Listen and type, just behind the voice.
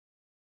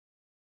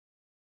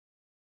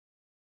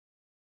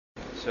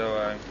So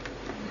I'm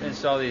gonna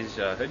install these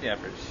hood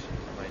dampers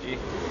on my G. Here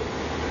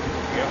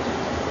we go.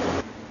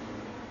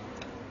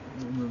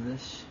 Remove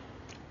this.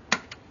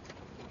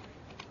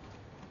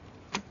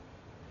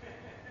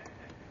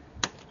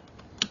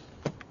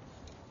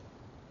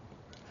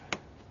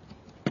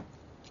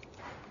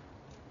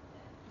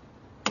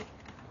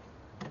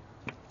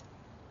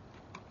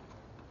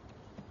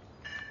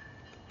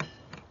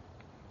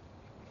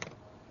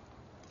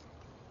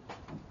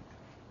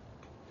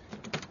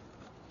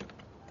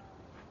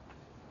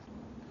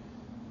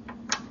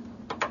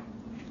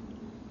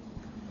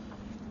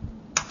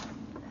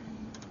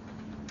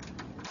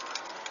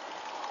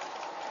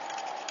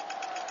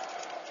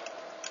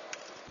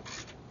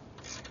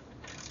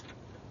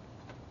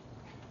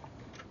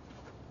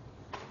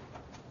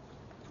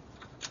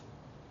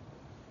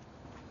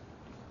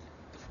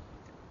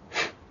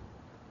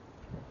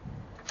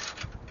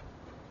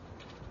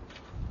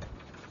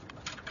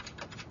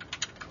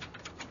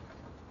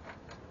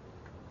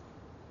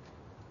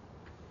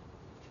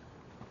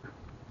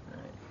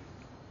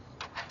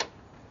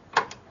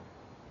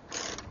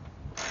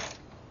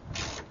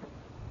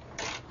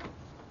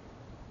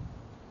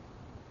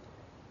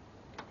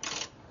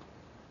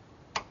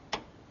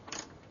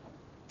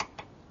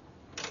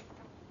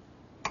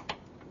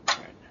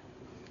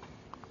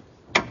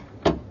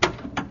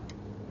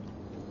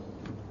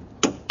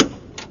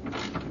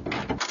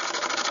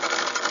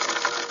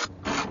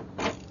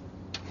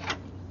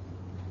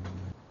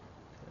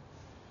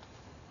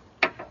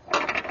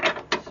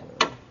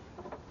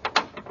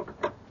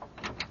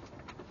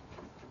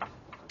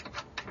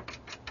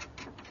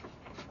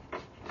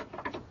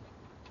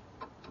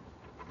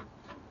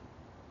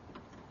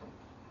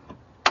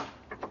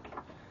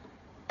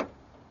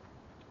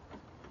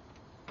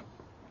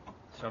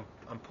 So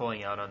I'm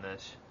pulling out on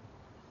this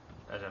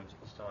as I'm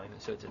installing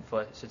it, so it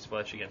sits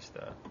flush against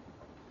the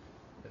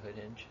hood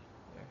hinge.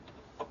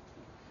 There.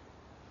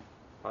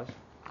 Pause.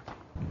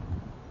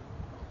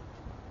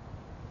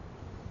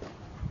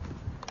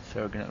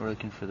 So we're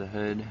looking for the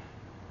hood,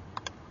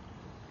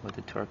 what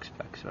the torque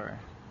specs are.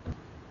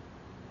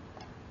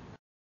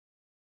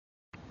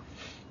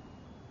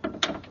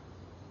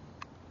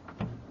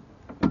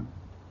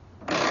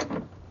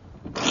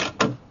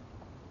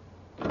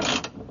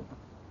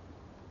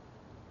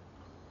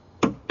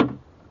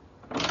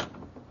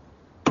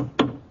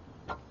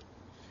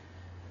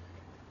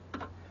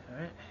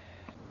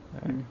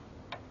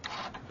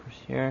 Press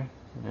here,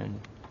 and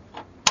then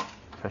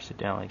press it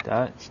down like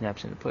that. It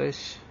snaps into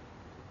place.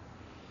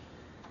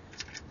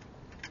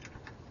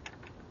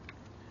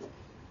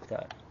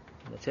 That.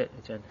 And that's it.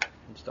 It's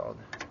installed.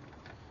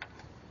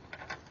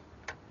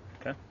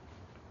 Okay.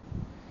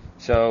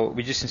 So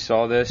we just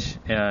installed this,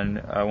 and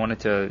I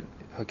wanted to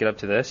hook it up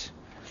to this,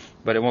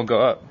 but it won't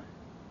go up.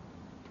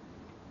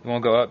 It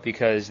won't go up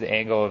because the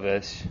angle of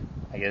this,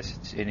 I guess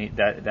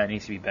that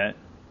needs to be bent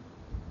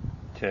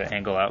to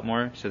angle out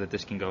more so that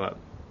this can go up.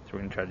 So we're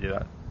going to try to do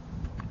that.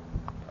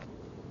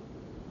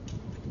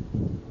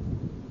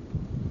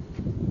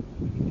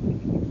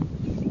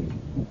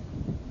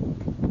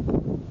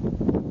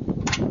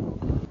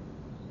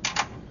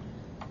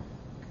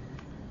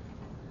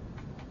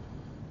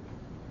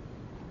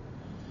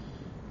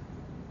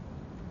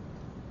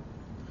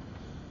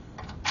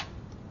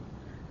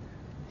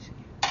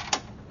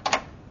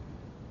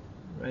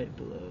 Right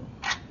below.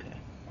 Okay.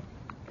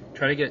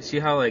 Try to see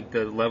how like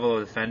the level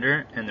of the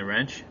fender and the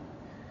wrench,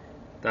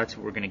 that's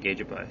what we're going to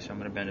gauge it by. So I'm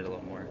going to bend it a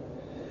little more.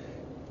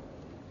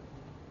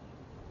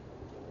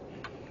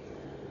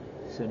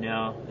 So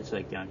now it's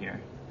like down here.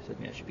 So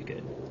that should be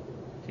good.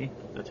 See?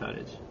 That's how it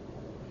is.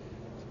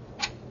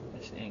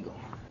 That's the angle.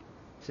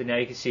 So now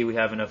you can see we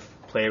have enough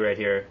play right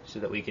here so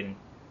that we can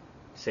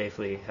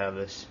safely have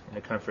this in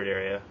a comfort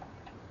area.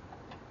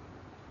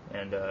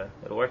 And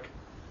it'll work.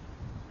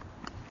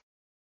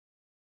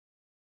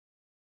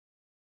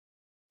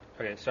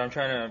 Okay, so I'm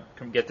trying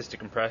to get this to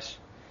compress.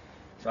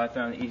 So I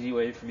found the easy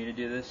way for me to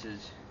do this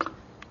is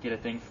get a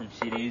thing from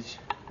CDs,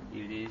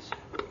 DVDs,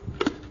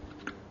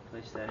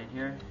 place that in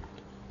here.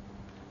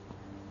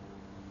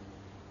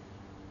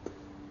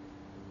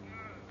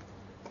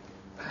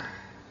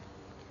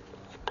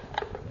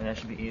 And that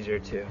should be easier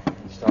to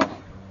install.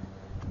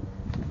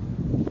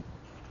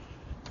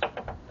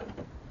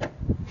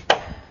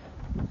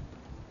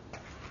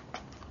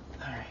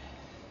 Alright.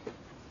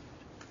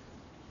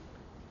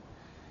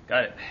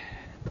 Got it.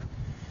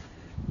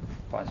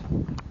 Pause.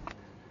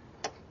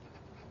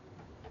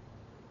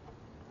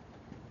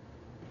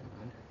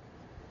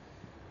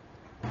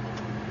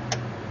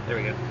 There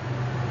we go.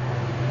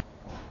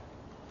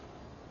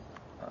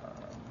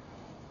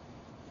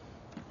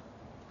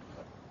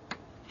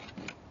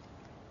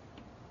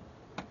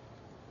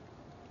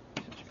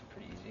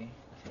 Pretty easy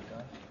to take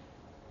off.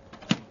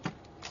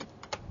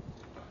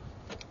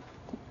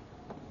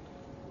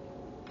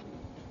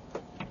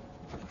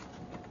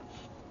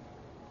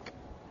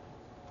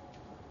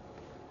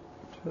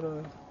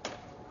 Ta-da.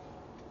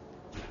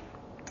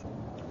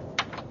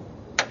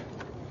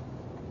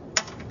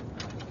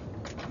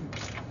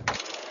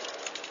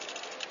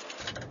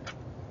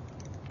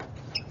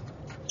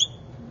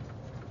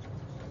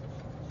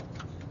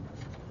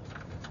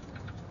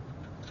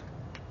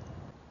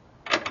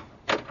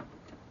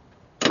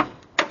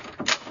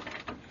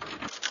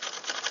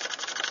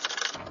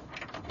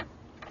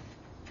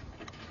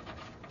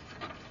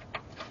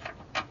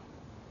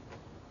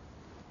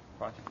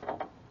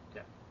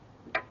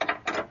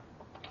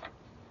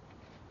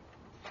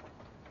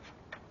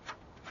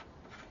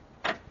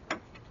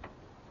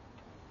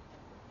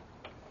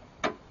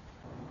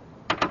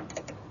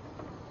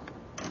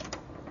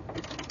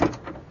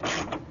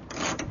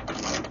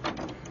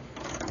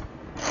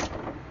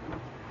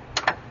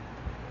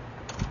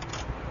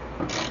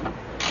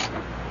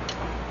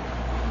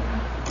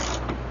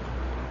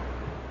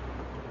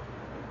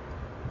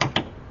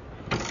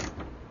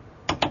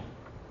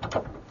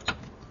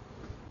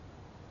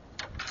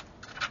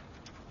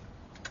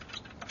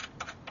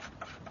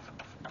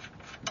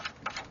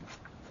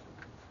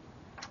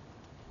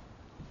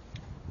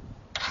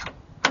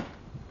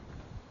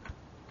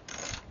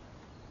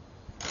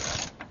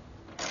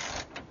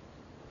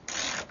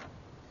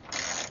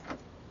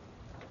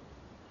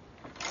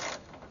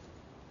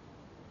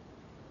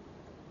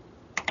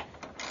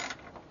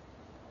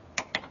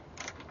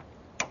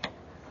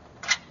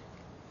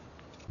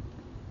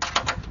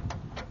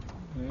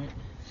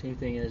 Same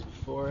thing as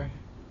before.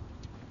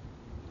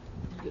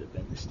 I'm gonna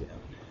bend this down.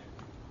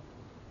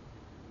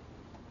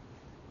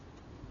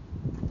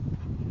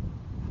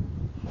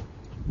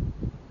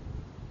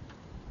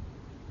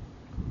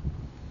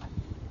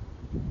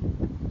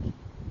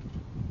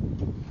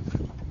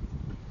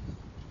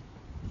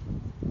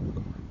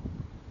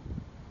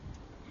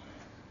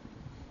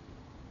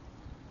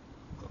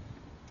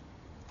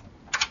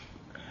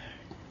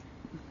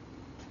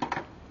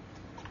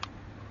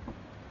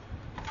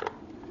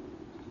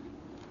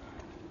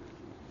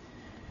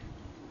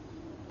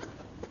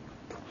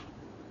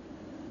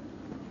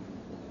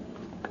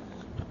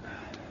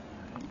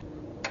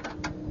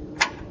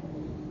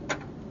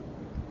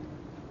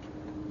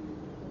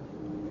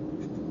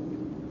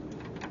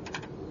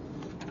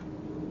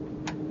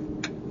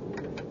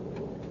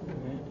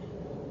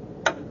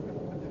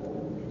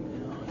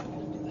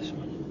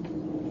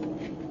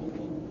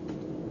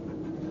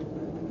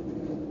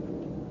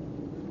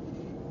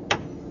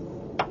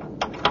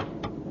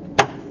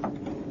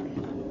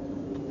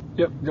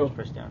 Yep, go.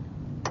 Press down.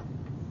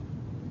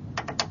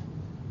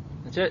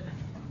 That's it.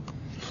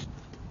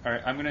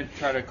 Alright, I'm going to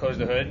try to close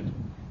the hood,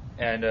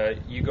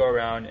 and you go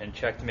around and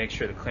check to make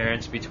sure the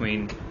clearance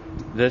between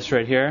this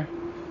right here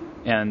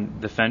and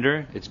the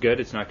fender, it's good.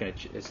 It's not going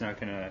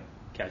to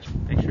catch.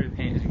 Make sure the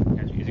paint isn't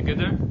catching. Is it good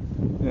there?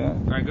 Yeah.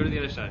 Alright, go to the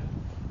other side.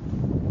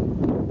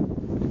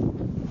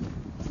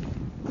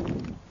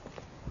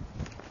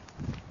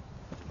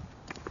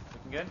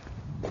 Looking good?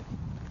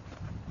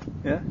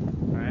 Yeah.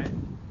 Alright.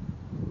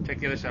 Check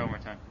the other side one more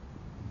time.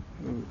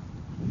 Ooh.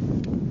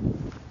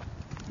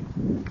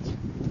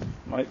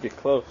 Might be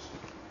close.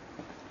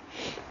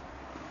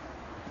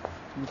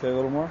 Okay, a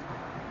little more.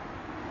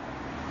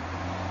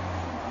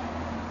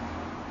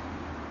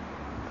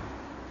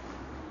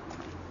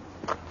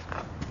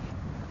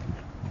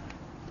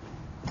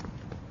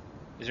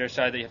 Is there a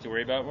side that you have to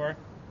worry about more?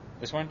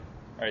 This one?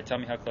 Alright, tell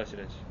me how close it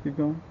is. Keep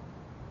going.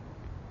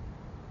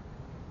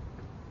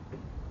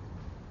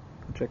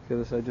 Check the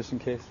other side just in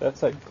case. That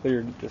side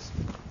cleared, just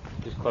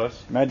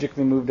close?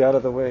 magically moved out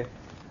of the way.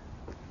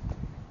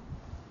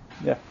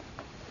 Yeah.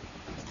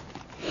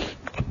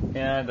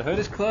 And the hood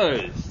is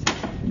closed.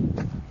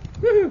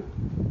 Woohoo!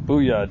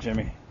 Booyah,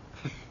 Jimmy.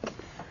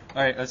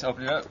 Alright, let's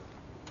open it up.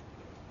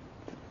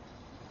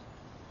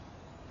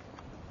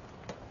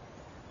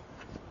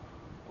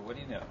 Well, what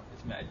do you know?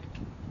 It's magic.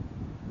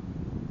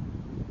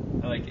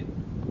 I like it.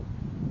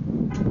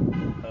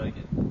 I like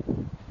it.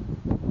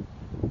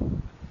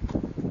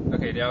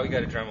 Okay, now we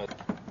gotta Dremel.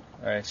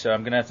 Alright, so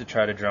I'm gonna have to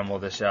try to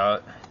Dremel this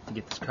out to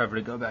get this cover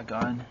to go back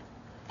on.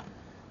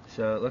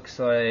 So it looks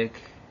like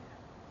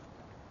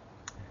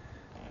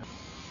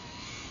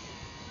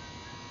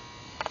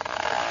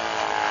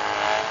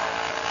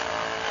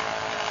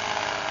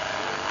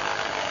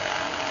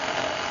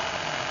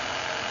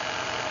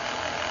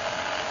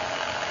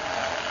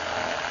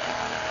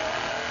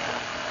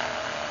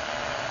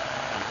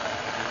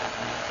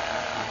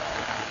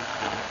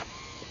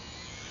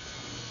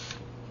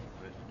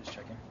just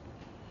checking.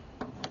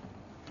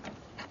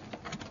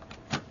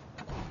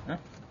 Huh?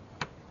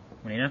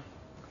 What do you know?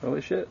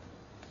 Holy shit.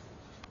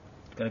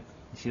 You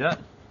see that?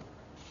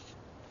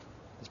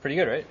 It's pretty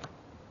good, right?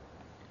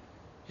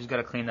 Just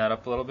gotta clean that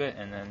up a little bit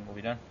and then we'll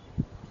be done.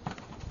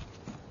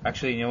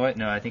 Actually, you know what?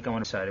 No, I think I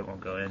want to decide it won't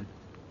go in.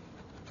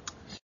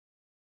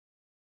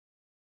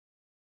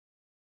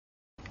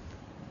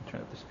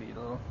 Turn up the speed a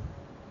little.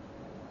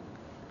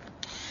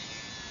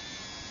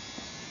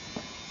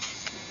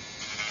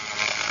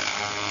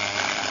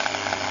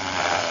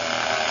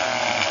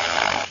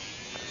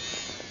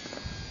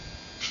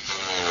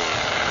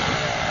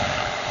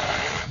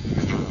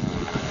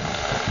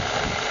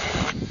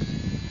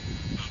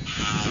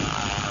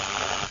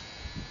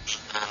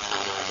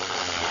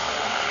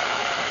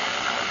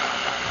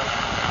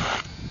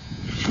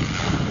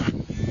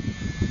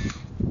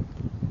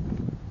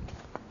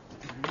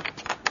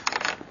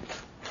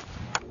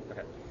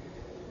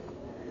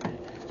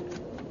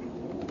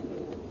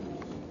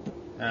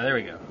 There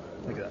we go.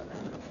 Look at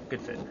that.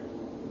 Good fit.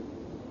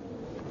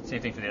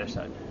 Same thing for the other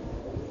side.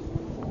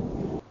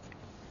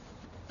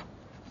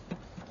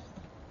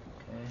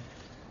 Okay.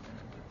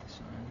 Put this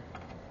on.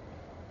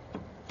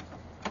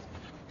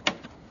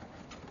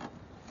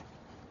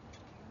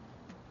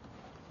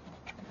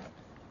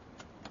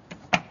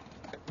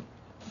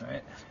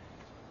 Alright.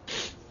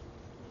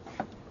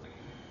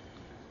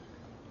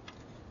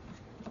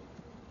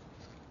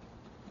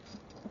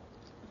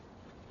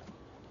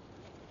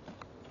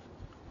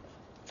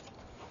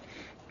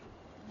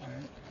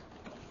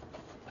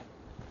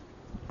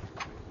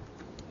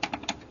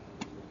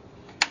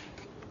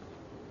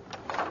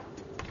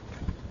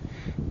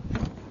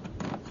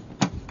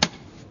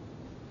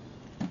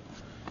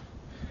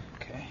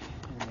 Okay.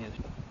 And the other.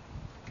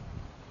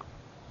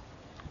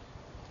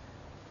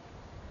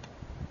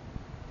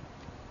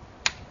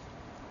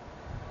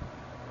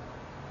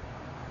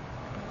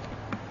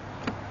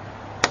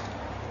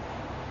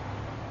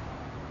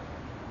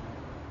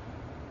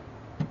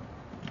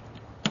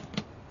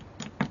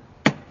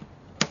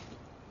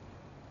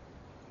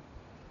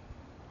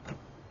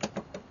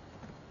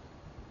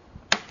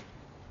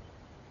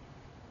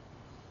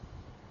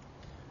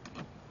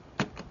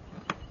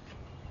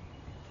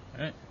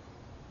 Alright,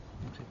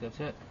 looks like that's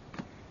it.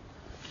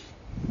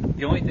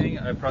 The only thing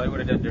I probably would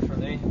have done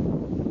differently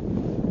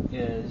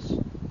is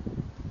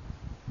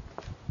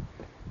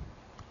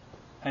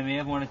I may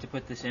have wanted to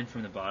put this in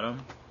from the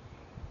bottom,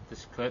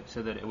 this clip,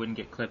 so that it wouldn't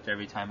get clipped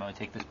every time I would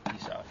take this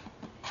piece off.